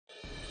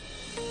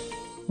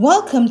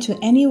Welcome to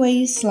Any Way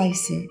You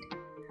Slice It,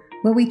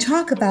 where we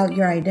talk about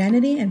your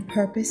identity and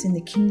purpose in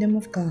the kingdom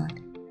of God.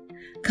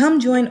 Come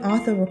join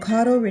author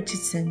Ricardo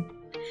Richardson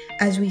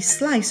as we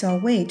slice our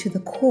way to the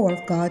core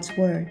of God's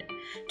Word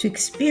to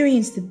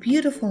experience the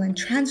beautiful and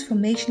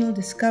transformational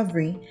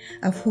discovery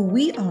of who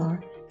we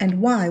are and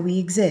why we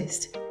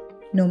exist,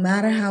 no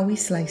matter how we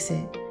slice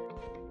it.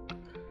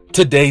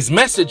 Today's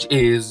message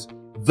is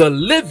the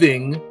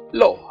living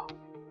law.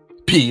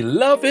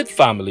 Beloved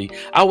family,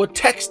 our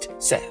text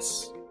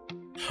says,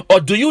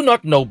 "Or do you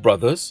not know,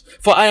 brothers,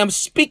 for I am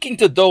speaking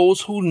to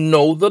those who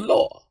know the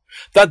law,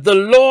 that the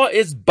law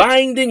is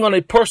binding on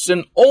a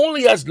person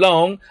only as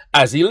long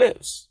as he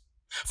lives.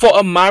 For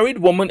a married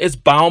woman is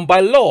bound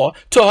by law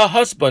to her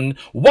husband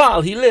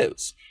while he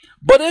lives.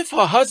 But if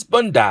her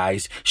husband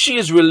dies, she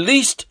is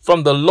released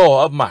from the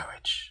law of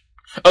marriage.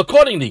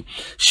 Accordingly,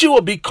 she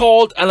will be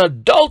called an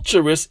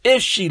adulteress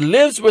if she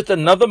lives with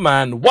another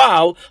man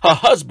while her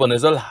husband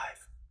is alive.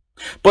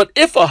 But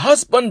if her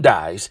husband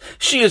dies,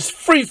 she is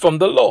free from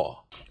the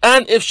law.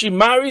 And if she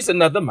marries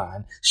another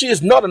man, she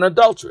is not an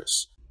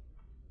adulteress.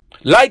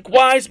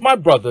 Likewise, my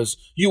brothers,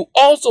 you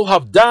also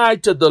have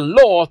died to the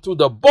law through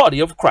the body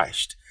of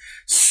Christ,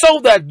 so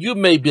that you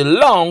may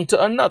belong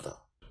to another,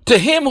 to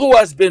him who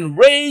has been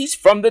raised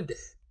from the dead,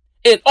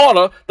 in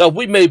order that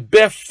we may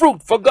bear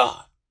fruit for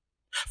God.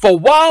 For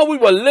while we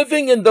were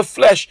living in the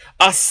flesh,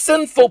 our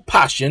sinful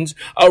passions,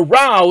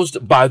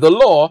 aroused by the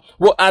law,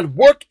 were at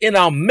work in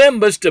our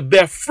members to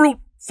bear fruit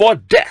for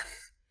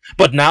death.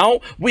 But now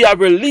we are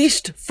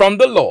released from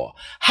the law,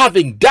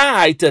 having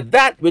died to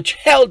that which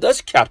held us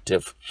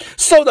captive,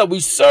 so that we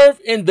serve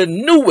in the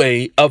new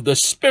way of the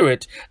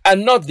Spirit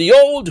and not the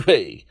old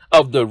way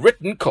of the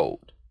written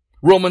code."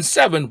 Romans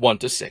 7,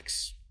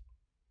 1-6.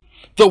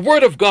 The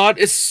Word of God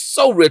is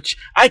so rich,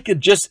 I could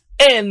just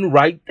end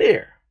right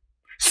there.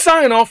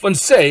 Sign off and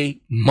say,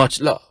 much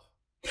love.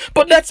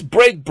 But let's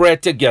break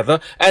bread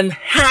together and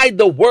hide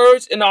the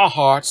words in our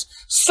hearts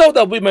so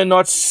that we may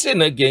not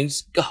sin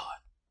against God.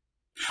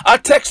 Our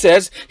text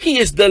says, He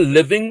is the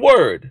living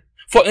Word.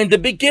 For in the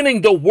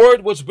beginning the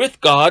Word was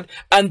with God,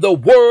 and the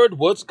Word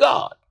was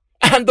God.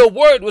 And the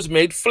Word was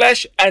made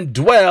flesh and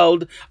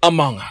dwelled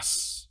among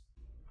us.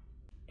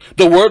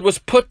 The Word was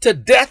put to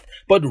death,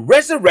 but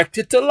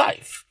resurrected to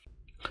life.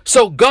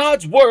 So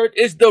God's Word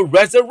is the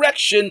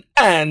resurrection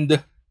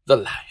and the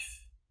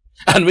life.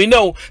 And we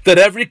know that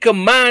every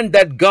command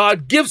that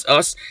God gives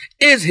us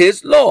is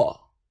His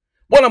law.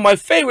 One of my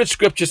favorite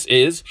scriptures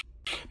is,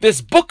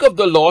 "This book of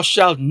the law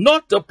shall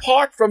not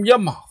depart from your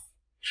mouth,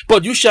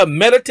 but you shall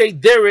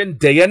meditate therein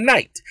day and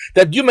night,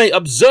 that you may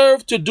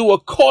observe to do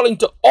according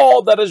to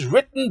all that is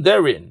written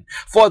therein.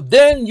 For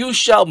then you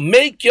shall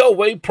make your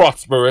way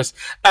prosperous,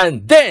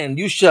 and then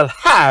you shall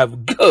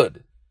have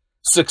good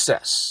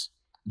success."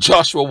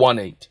 Joshua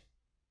 1:8.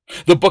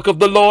 The book of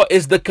the law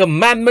is the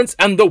commandments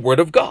and the word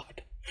of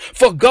God.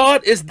 For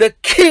God is the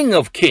King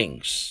of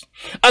kings.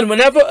 And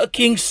whenever a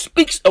king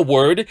speaks a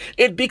word,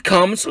 it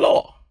becomes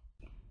law.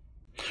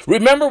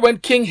 Remember when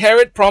King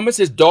Herod promised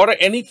his daughter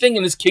anything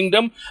in his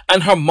kingdom,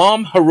 and her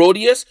mom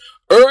Herodias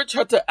urged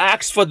her to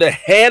ask for the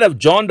head of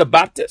John the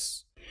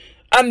Baptist?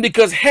 And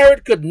because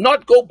Herod could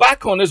not go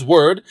back on his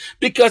word,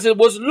 because it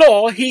was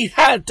law, he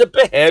had to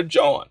behead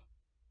John.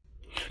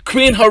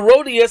 Queen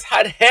Herodias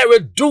had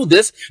Herod do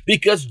this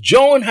because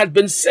John had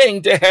been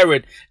saying to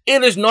Herod,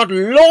 "It is not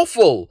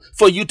lawful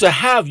for you to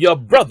have your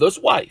brother's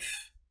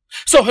wife."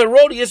 So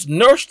Herodias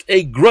nursed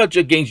a grudge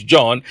against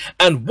John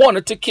and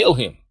wanted to kill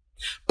him.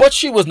 But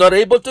she was not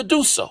able to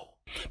do so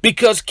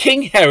because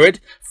King Herod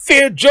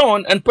feared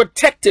John and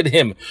protected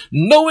him,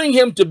 knowing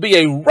him to be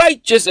a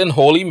righteous and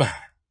holy man.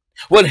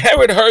 When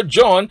Herod heard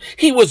John,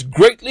 he was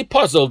greatly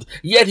puzzled,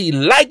 yet he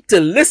liked to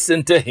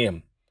listen to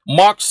him.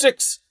 Mark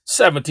 6,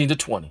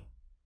 17-20.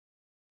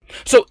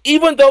 So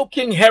even though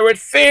King Herod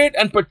feared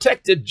and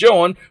protected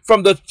John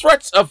from the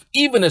threats of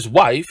even his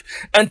wife,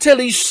 until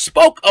he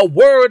spoke a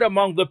word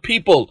among the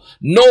people,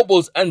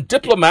 nobles, and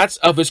diplomats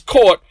of his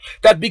court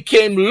that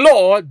became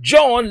law,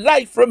 John's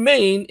life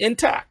remained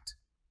intact.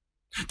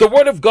 The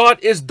word of God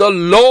is the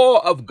law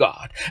of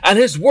God, and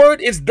his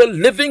word is the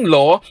living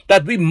law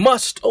that we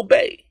must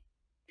obey.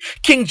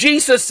 King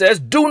Jesus says,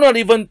 "Do not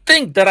even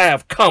think that I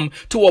have come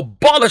to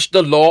abolish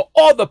the law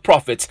or the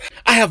prophets.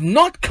 I have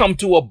not come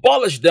to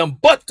abolish them,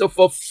 but to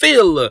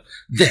fulfill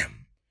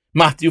them."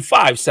 Matthew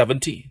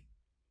 5:17.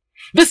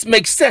 This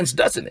makes sense,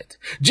 doesn't it?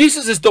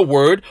 Jesus is the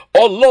word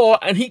or law,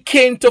 and he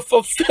came to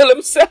fulfill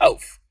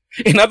himself.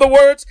 In other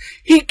words,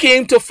 he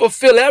came to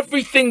fulfill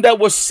everything that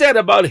was said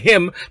about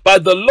him by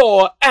the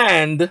law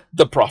and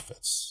the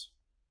prophets.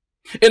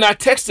 In our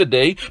text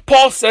today,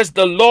 Paul says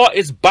the law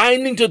is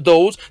binding to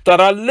those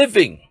that are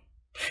living.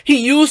 He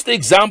used the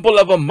example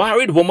of a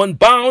married woman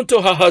bound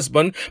to her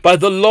husband by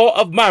the law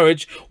of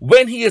marriage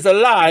when he is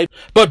alive,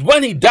 but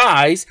when he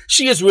dies,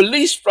 she is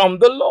released from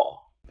the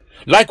law.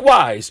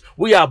 Likewise,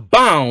 we are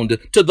bound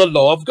to the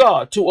law of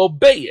God to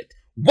obey it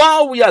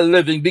while we are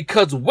living,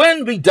 because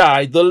when we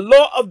die, the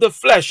law of the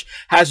flesh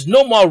has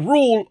no more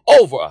rule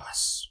over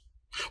us.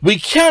 We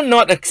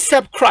cannot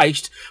accept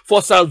Christ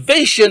for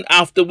salvation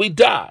after we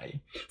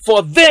die,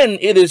 for then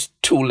it is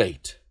too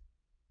late.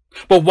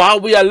 But while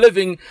we are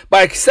living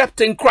by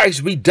accepting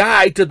Christ, we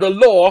die to the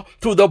law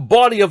through the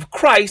body of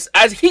Christ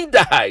as he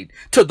died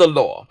to the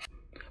law.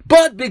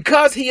 But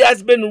because he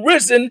has been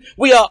risen,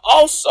 we are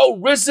also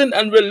risen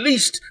and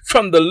released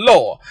from the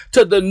law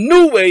to the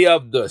new way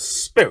of the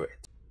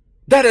Spirit.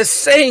 That is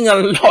saying a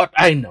lot,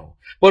 I know.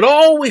 But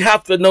all we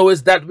have to know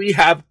is that we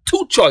have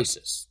two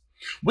choices.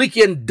 We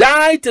can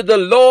die to the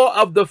law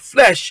of the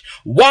flesh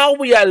while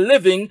we are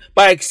living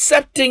by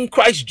accepting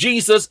Christ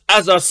Jesus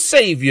as our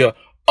Savior,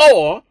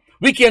 or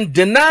we can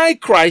deny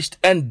Christ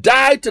and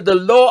die to the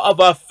law of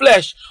our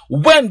flesh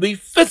when we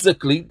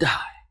physically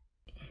die.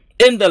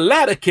 In the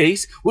latter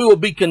case, we will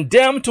be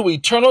condemned to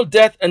eternal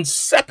death and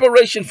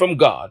separation from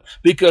God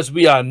because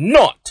we are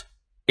not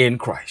in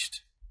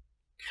Christ.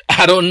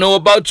 I don't know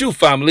about you,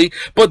 family,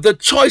 but the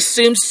choice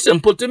seems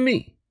simple to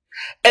me.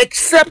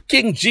 Accept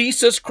King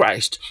Jesus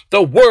Christ,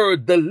 the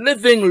Word, the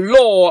living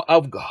law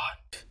of God.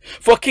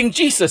 For King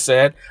Jesus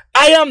said,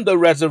 I am the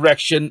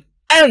resurrection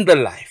and the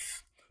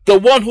life. The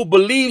one who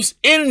believes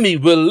in me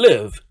will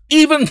live,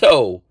 even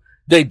though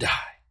they die.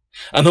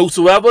 And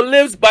whosoever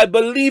lives by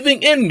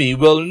believing in me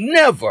will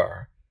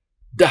never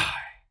die.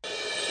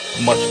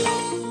 Much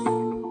love.